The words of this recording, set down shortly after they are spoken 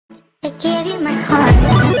I gave you my heart.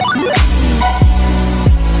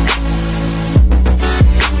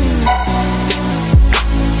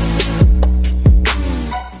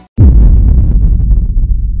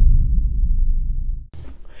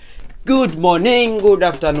 Good morning, good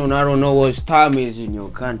afternoon. I don't know what time is in your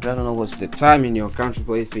country. I don't know what's the time in your country,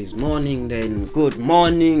 but if it's morning, then good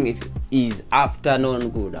morning. If it is afternoon,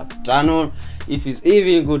 good afternoon. If it's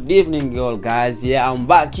evening, good evening, y'all guys. Yeah, I'm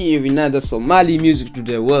back here with another Somali music to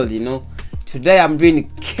the world, you know. Today I'm doing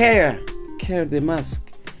Qarethemask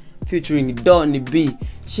featuring Doni B.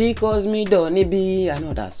 She calls me Doni B. I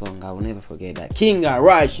know that song, I will never forget that. King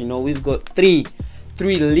Araash, you know, we've got three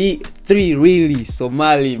really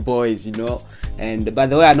Somali boys, you know. And by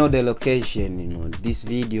the way, I know the location, you know. This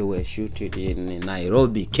video was shooted in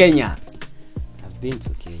Nairobi, Kenya. I've been to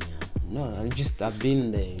Kenya. No, I've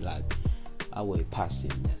been there, like I was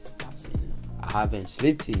passing, just passing. I haven't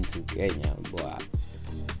slept into Kenya, but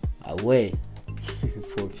I went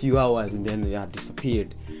for a few hours and then I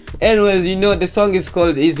disappeared. Anyways, you know, the song is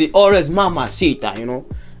called always MAMASITA, you know.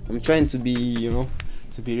 I'm trying to be, you know,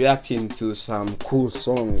 to be reacting to some cool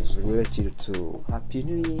songs related to Happy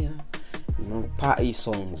New Year, you know, party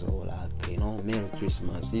songs, or like, you know, Merry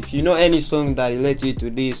Christmas. If you know any song that related to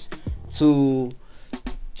this, to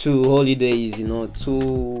holidays, you know,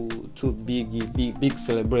 to big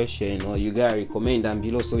celebration, you know, you gotta recommend them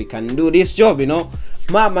below so we can do this job, you know.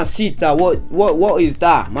 MAMASITA, what is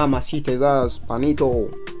that? MAMASITA, is that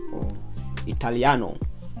Spanito or Italiano?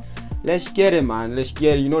 Let's get it, man. Let's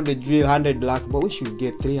get it. You know the drill, 100 lakhs, but we should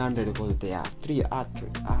get 300 because they are 3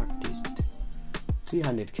 artists.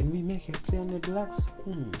 300. Can we make it 300 lakhs?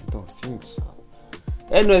 Don't think so.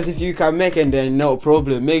 Anyways, if you can make it, then no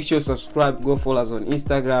problem. Make sure subscribe, go follow us on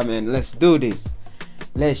Instagram, and let's do this.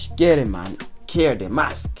 Let's get it, man.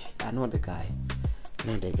 Qarethemask. I know the guy.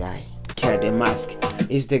 Qarethemask.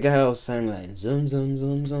 It's the guy who sang like zoom zoom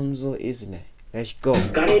zoom zoom zoom, isn't it? Let's go.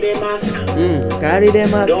 Qarethemask.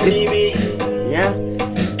 Yeah.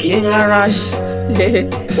 King Araash. Hey,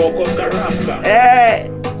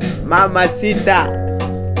 MAMASITA.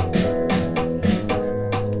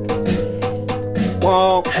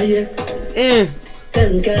 Wow.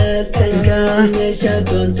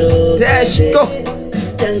 Let's go.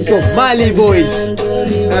 Somali boys.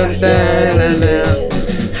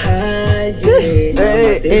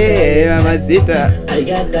 Hey, MAMASITA. I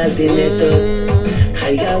got calculators. I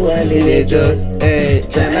got validators. Hey,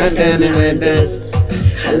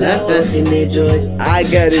 I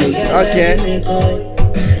got this. Okay.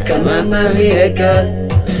 Come on, mommy,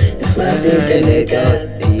 it's my girl can make up.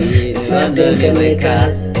 It's my girl can make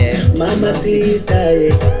up. MAMASITA.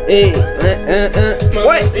 Hey,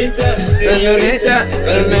 wait.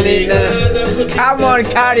 Come on,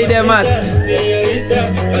 Qarethemask.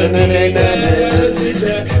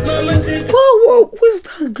 Whoa, what's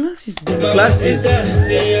that? Glasses,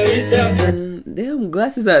 damn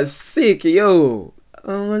glasses are sick, yo.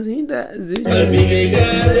 MAMASITA,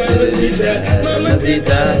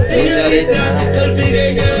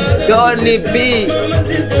 Doni B,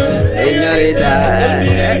 señorita.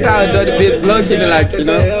 How Doni B is looking like, you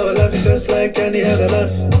know. They say our love is just like any other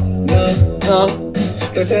love.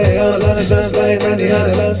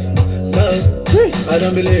 No, I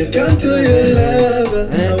don't believe. Come to your love.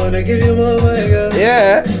 I wanna give you more, my girl.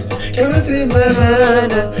 Yeah. Come and see my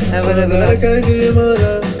mind. I wanna go, I can give you more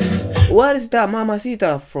love. What is that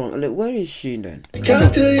MAMASITA from? Like, where is she then?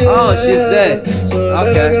 Come to your love. Oh, she's there. So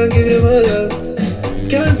okay. I can give you more love.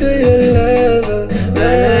 Come to your love.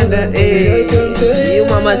 You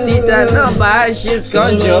MAMASITA, no, but she's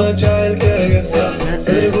conjo.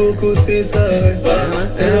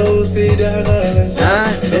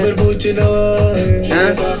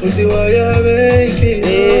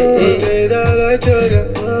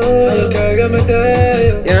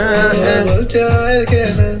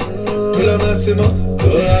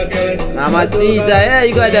 MAMASITA, yeah,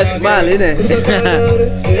 you got that smile, innit?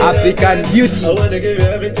 African beauty. I wanna give you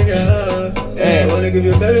everything I have. I wanna give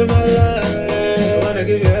you baby my life. I wanna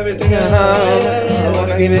give you everything I have. I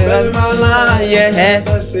wanna give you baby my life, yeah.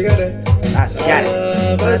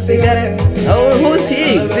 Oh, who's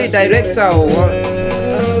he? Is he director or what?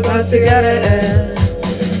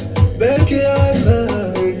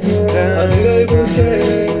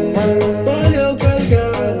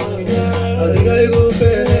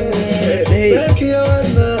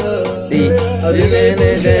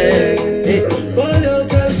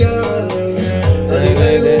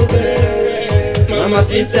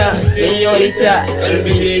 MAMASITA, señorita.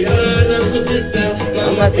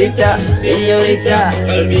 MAMASITA, señorita.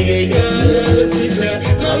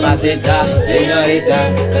 Mamacita, señorita,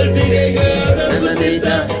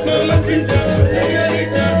 Mamacita, Mamacita,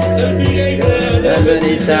 señorita,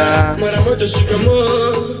 Mamacita. Maramoto shikamo,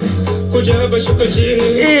 kuja hapa shuka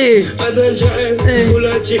chini, adan jail,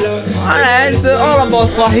 kula chila. Alright, so all about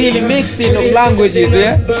Swahili mixing of languages,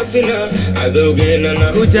 yeah?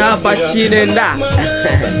 Kuja hapa chini na.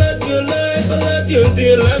 I love you, do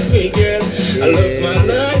you love me, girl? I love my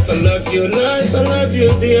life, I love your life, I love you,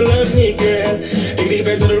 do you love me, girl? Igri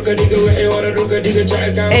better ruka diga we wara ruka diga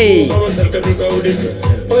child ka wasal ka duka udik.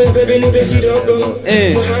 Oh yeah, baby ni be kidogo,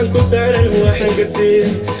 muhan kusaran huwa hangasi.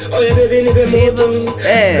 Oh yeah, baby ni be moto,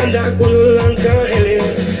 kanda kululan ka hele.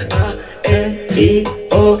 A E I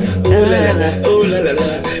O ooh la la ooh la la la.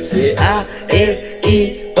 Say A E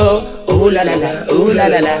I O ooh la la la ooh la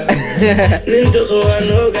la la. Nintu kwa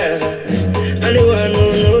noga.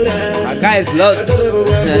 My guy is lost.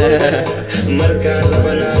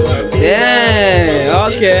 Yeah,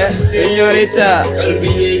 okay. Señorita.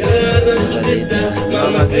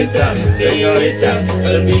 Mamacita, señorita.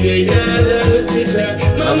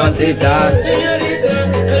 Mamacita, señorita.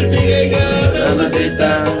 Mamacita,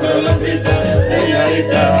 mamacita,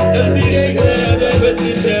 señorita.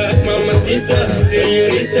 Mamacita,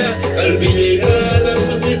 señorita.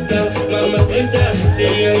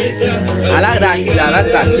 I like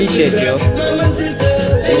that t-shirt, yo.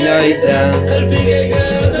 Señorita,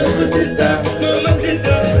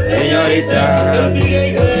 señorita,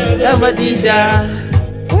 Mamacita.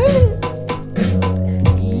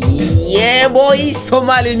 Yeah, boy,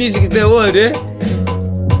 Somali music is the word, eh?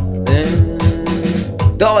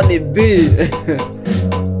 Doni B.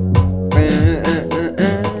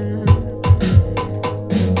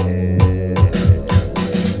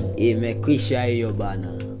 Imekwisha hiyo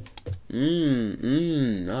bana.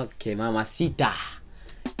 Okay, Mamacita.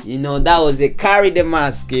 You know, that was a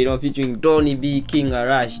Qarethemask, you know, featuring Doni B, King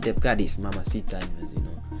Araash. They've got this Mamacita, you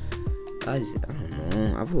know. Guys, I don't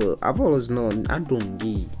know. I've always known I don't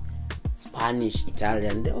get Spanish,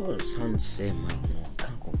 Italian, they all sound the same. I don't know.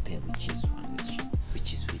 Can't compare which is one,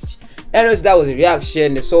 which is which. Anyways, that was a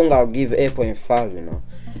reaction. The song I'll give 8.5, you know.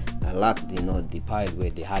 I liked, you know, the part where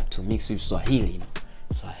they had to mix with Swahili, you know.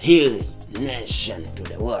 Swahili nation to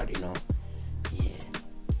the world, you know. Yeah,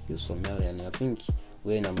 you Somalian. I think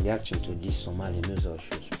when I'm reacting to this Somali music, I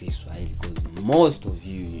should speak Swahili because most of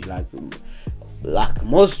you, like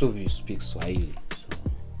most of you, speak Swahili. So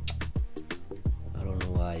I don't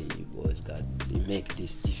know why you boys got they make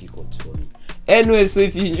this difficult for me. Anyway, so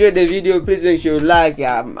if you enjoyed the video, please make sure you like.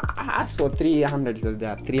 I asked for 300 because there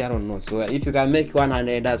are 3. I don't know. So if you can make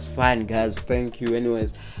 100, that's fine, guys. Thank you.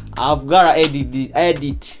 Anyways, I've gotta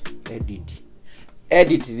edit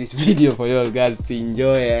this video for you all guys to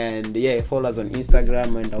enjoy, and yeah, follow us on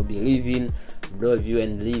Instagram, and I'll be leaving. Love you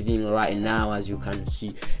and leaving right now. As you can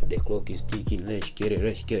see, the clock is ticking. Let's get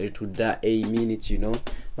it to that 8 minutes, you know.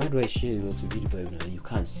 Why do I share the video? But you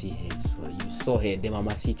can't see her, so you saw her, the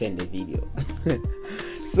Mamacita in the video.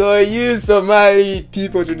 So you Somali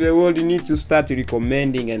people to the world, you need to start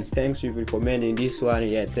recommending, and thanks you for recommending this one.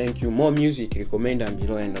 Yeah, thank you. More music, recommend them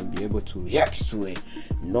below, and I'll be able to react to it.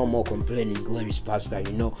 No more complaining. Where is Pascal?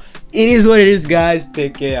 You know, it is what it is, guys.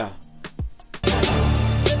 Take care.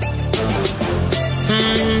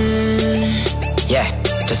 Yeah,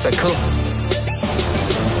 just so cool.